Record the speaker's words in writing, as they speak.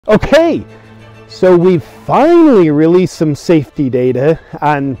Okay, so we've finally released some safety data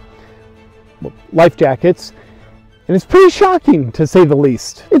on life jackets, and it's pretty shocking to say the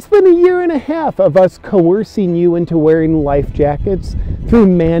least. It's been a year and a half of us coercing you into wearing life jackets through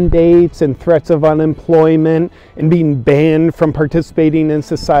mandates and threats of unemployment and being banned from participating in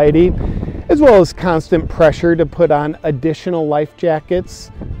society, as well as constant pressure to put on additional life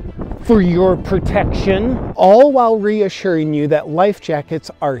jackets for your protection, all while reassuring you that life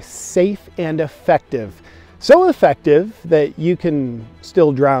jackets are safe and effective. So effective that you can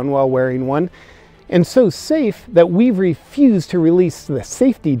still drown while wearing one, and so safe that we've refused to release the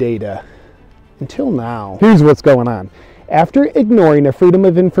safety data until now. Here's what's going on. After ignoring a Freedom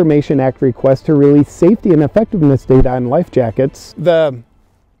of Information Act request to release safety and effectiveness data on life jackets, the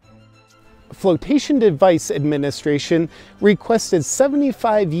Flotation Device Administration requested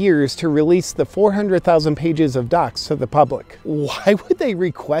 75 years to release the 400,000 pages of docs to the public. Why would they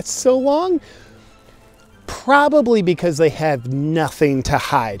request so long? Probably because they have nothing to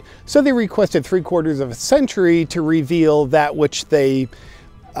hide. So they requested 3/4 of a century to reveal that which they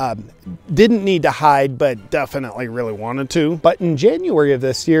didn't need to hide, but definitely really wanted to. But in January of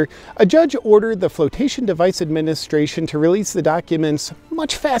this year, a judge ordered the Flotation Device Administration to release the documents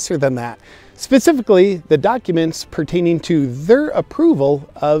much faster than that. Specifically, the documents pertaining to their approval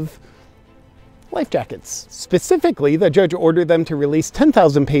of life jackets. Specifically, the judge ordered them to release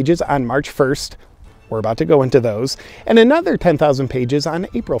 10,000 pages on March 1st. We're about to go into those. And another 10,000 pages on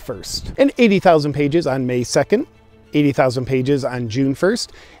April 1st. And 80,000 pages on May 2nd. 80,000 pages on June 1st,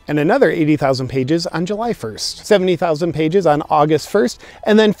 and another 80,000 pages on July 1st, 70,000 pages on August 1st,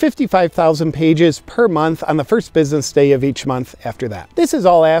 and then 55,000 pages per month on the first business day of each month after that. This is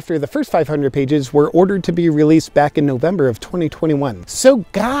all after the first 500 pages were ordered to be released back in November of 2021. So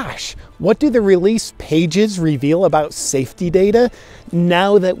gosh, what do the release pages reveal about safety data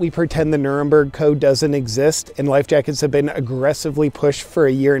now that we pretend the Nuremberg Code doesn't exist and life jackets have been aggressively pushed for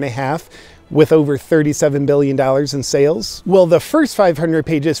a year and a half? With over $37 billion in sales? Well, the first 500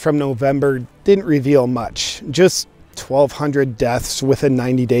 pages from November didn't reveal much, just 1,200 deaths within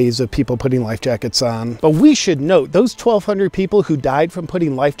 90 days of people putting life jackets on. But we should note, those 1,200 people who died from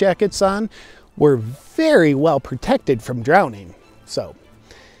putting life jackets on were very well protected from drowning. So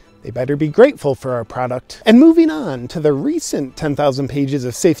they better be grateful for our product. And moving on to the recent 10,000 pages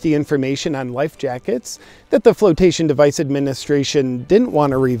of safety information on life jackets that the Flotation Device Administration didn't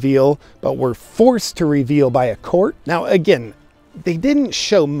want to reveal, but were forced to reveal by a court. Now again, they didn't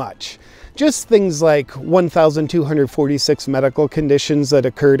show much. Just things like 1,246 medical conditions that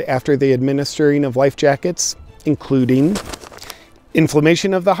occurred after the administering of life jackets, including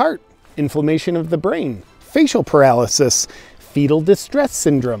inflammation of the heart, inflammation of the brain, facial paralysis, fetal distress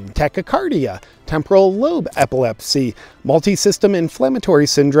syndrome, tachycardia, temporal lobe epilepsy, multi-system inflammatory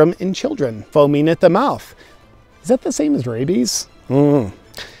syndrome in children, foaming at the mouth. Is that the same as rabies?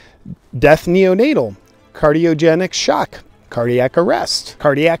 Death neonatal, cardiogenic shock, cardiac arrest,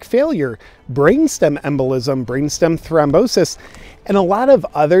 cardiac failure, brainstem embolism, brainstem thrombosis, and a lot of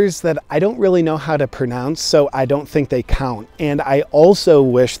others that I don't really know how to pronounce, so I don't think they count. And I also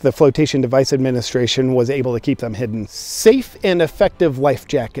wish the Flotation Device Administration was able to keep them hidden. Safe and effective life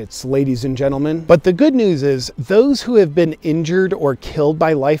jackets, ladies and gentlemen. But the good news is those who have been injured or killed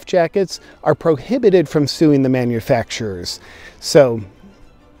by life jackets are prohibited from suing the manufacturers. So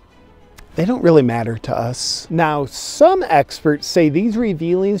they don't really matter to us. Now, some experts say these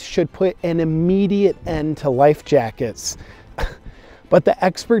revealings should put an immediate end to life jackets. But the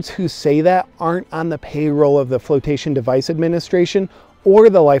experts who say that aren't on the payroll of the Flotation Device Administration or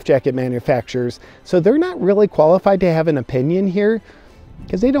the life jacket manufacturers, so they're not really qualified to have an opinion here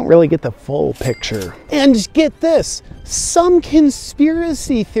because they don't really get the full picture. And get this, some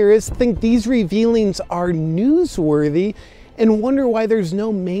conspiracy theorists think these revealings are newsworthy and wonder why there's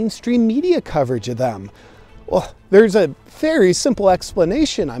no mainstream media coverage of them. Well, there's a very simple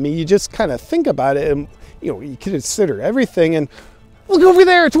explanation. I mean, you just kind of think about it and you consider everything and look over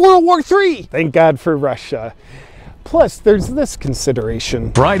there, it's World War III. Thank God for Russia. Plus, there's this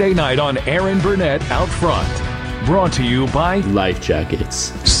consideration. Friday night on Aaron Burnett Out Front. Brought to you by Life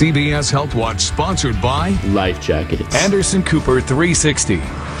Jackets. CBS Health Watch, sponsored by Life Jackets. Anderson Cooper 360.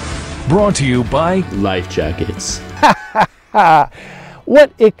 Brought to you by Life Jackets.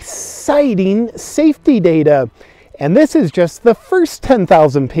 What exciting safety data. And this is just the first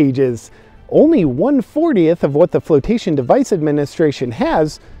 10,000 pages. Only 1/40th of what the Flotation Device Administration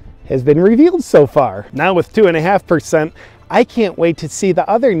has been revealed so far. Now with 2.5%, I can't wait to see the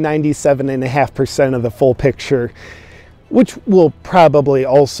other 97.5% of the full picture, which will probably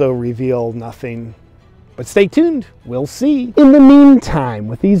also reveal nothing But stay tuned, we'll see. In the meantime,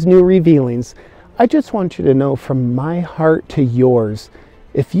 with these new revealings, I just want you to know from my heart to yours,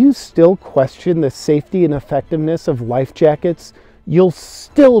 if you still question the safety and effectiveness of life jackets, you'll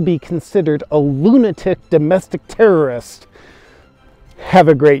still be considered a lunatic domestic terrorist. Have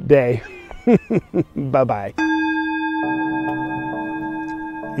a great day. Bye-bye.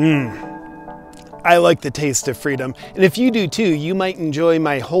 I like the taste of freedom, and if you do too, you might enjoy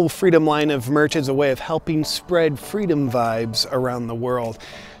my whole Freedom line of merch as a way of helping spread freedom vibes around the world.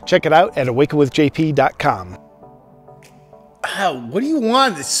 Check it out at awakenwithjp.com. Ow, what do you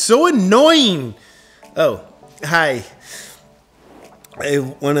want? It's so annoying. Oh, hi. I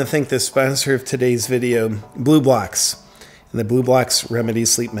want to thank the sponsor of today's video, Blue Blocks, and the Blue Blocks Remedy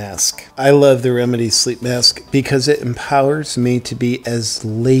Sleep Mask. I love the Remedy Sleep Mask because it empowers me to be as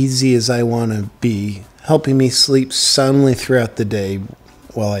lazy as I want to be, helping me sleep soundly throughout the day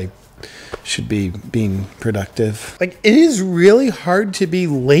while I should be being productive. Like, it is really hard to be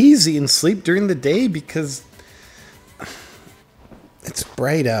lazy and sleep during the day because it's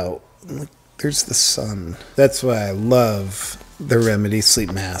bright out. Look, there's the sun. That's why I love the Remedy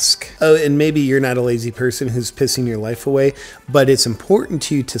Sleep Mask. Oh, and maybe you're not a lazy person who's pissing your life away, but it's important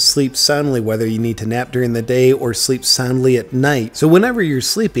to you to sleep soundly, whether you need to nap during the day or sleep soundly at night. So whenever you're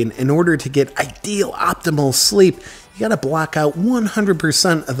sleeping, in order to get ideal, optimal sleep, you gotta block out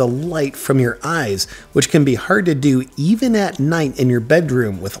 100% of the light from your eyes, which can be hard to do even at night in your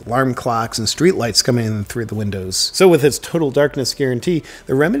bedroom with alarm clocks and street lights coming in through the windows. So with its total darkness guarantee,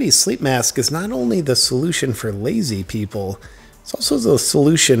 the Remedy Sleep Mask is not only the solution for lazy people, it's also the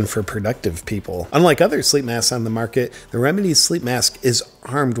solution for productive people. Unlike other sleep masks on the market, the Remedy Sleep Mask is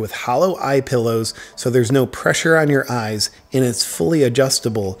armed with hollow eye pillows, so there's no pressure on your eyes, and it's fully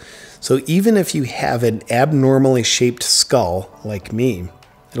adjustable. So even if you have an abnormally shaped skull, like me,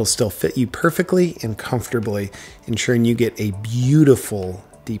 it'll still fit you perfectly and comfortably, ensuring you get a beautiful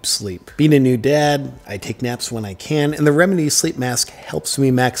deep sleep. Being a new dad, I take naps when I can, and the Remedy Sleep Mask helps me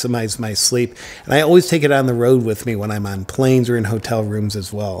maximize my sleep, and I always take it on the road with me when I'm on planes or in hotel rooms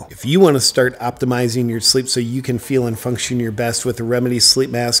as well. If you want to start optimizing your sleep so you can feel and function your best with the Remedy Sleep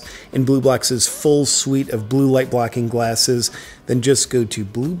Mask and Blue Blocks' full suite of blue light blocking glasses, then just go to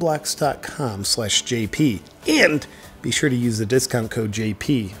blueblocks.com/JP and be sure to use the discount code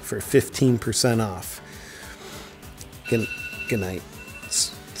JP for 15% off. Good night.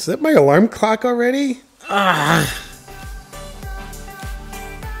 Is that my alarm clock already? Ah.